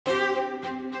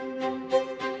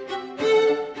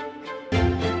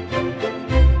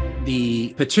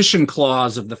Petition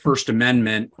Clause of the First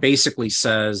Amendment basically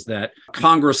says that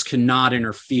Congress cannot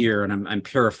interfere, and I'm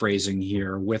paraphrasing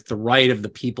here, with the right of the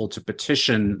people to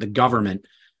petition the government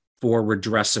for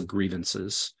redress of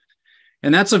grievances.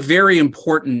 And that's a very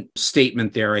important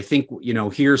statement there. I think,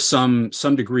 here some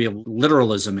degree of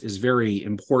literalism is very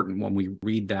important when we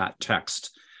read that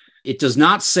text. It does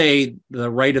not say the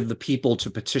right of the people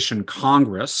to petition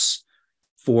Congress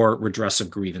for redress of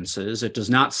grievances. It does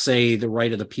not say the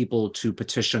right of the people to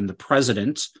petition the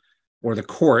president or the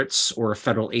courts or a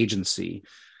federal agency.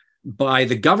 By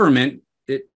the government,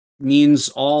 it means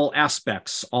all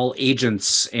aspects, all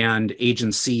agents and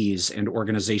agencies and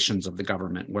organizations of the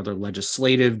government, whether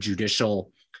legislative,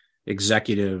 judicial,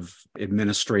 executive,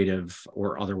 administrative,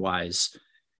 or otherwise.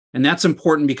 And that's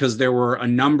important because there were a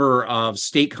number of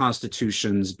state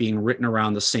constitutions being written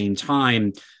around the same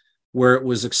time where it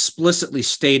was explicitly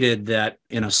stated that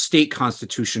in a state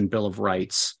constitution Bill of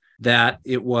Rights, that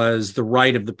it was the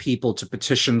right of the people to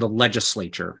petition the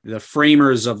legislature. The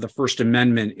framers of the First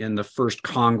Amendment in the first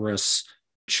Congress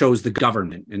chose the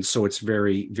government. And so it's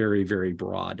very, very, very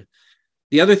broad.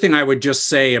 The other thing I would just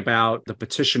say about the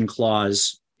Petition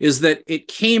Clause is that it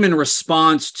came in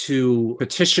response to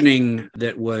petitioning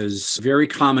that was very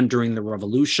common during the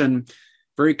Revolution,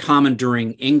 very common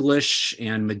during English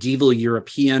and medieval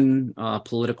European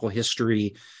political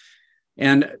history.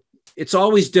 And it's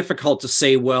always difficult to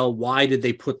say, well, why did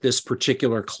they put this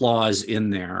particular clause in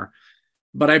there?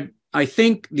 But I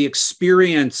think the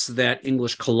experience that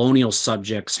English colonial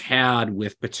subjects had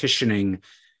with petitioning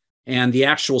and the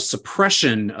actual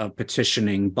suppression of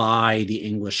petitioning by the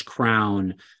English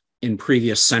crown in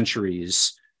previous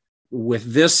centuries,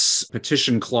 with this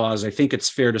petition clause, I think it's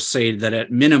fair to say that at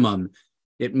minimum,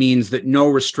 it means that no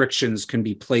restrictions can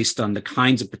be placed on the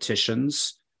kinds of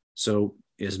petitions, so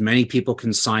as many people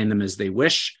can sign them as they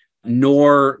wish,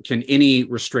 nor can any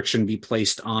restriction be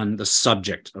placed on the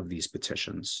subject of these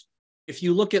petitions. If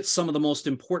you look at some of the most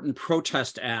important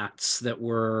protest acts that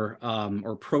were,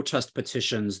 or protest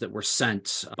petitions that were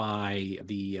sent by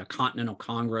the Continental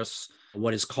Congress,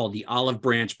 what is called the Olive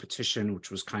Branch Petition,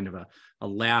 which was kind of a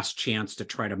last chance to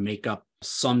try to make up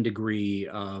some degree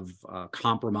of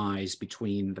compromise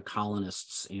between the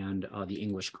colonists and the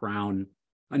English crown.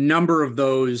 A number of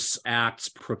those acts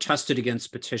protested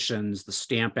against petitions, the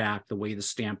Stamp Act, the way the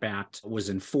Stamp Act was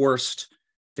enforced,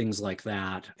 things like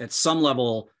that. At some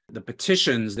level, the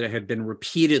petitions that had been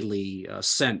repeatedly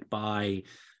sent by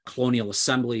colonial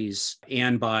assemblies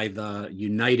and by the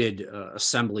united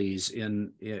assemblies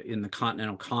in the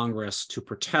Continental Congress to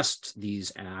protest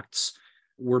these acts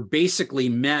were basically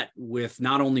met with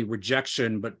not only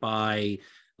rejection, but by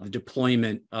the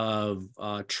deployment of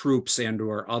troops and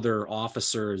or other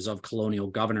officers of colonial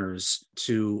governors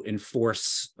to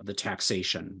enforce the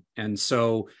taxation. And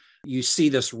so you see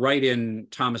this right in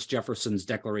Thomas Jefferson's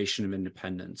Declaration of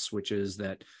Independence, which is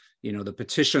that, the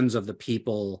petitions of the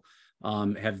people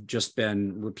have just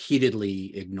been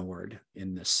repeatedly ignored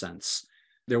in this sense.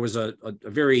 There was a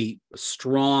very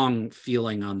strong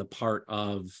feeling on the part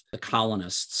of the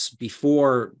colonists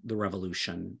before the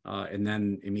Revolution and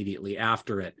then immediately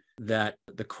after it that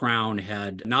the Crown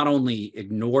had not only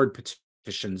ignored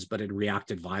petitions, but had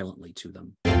reacted violently to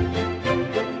them.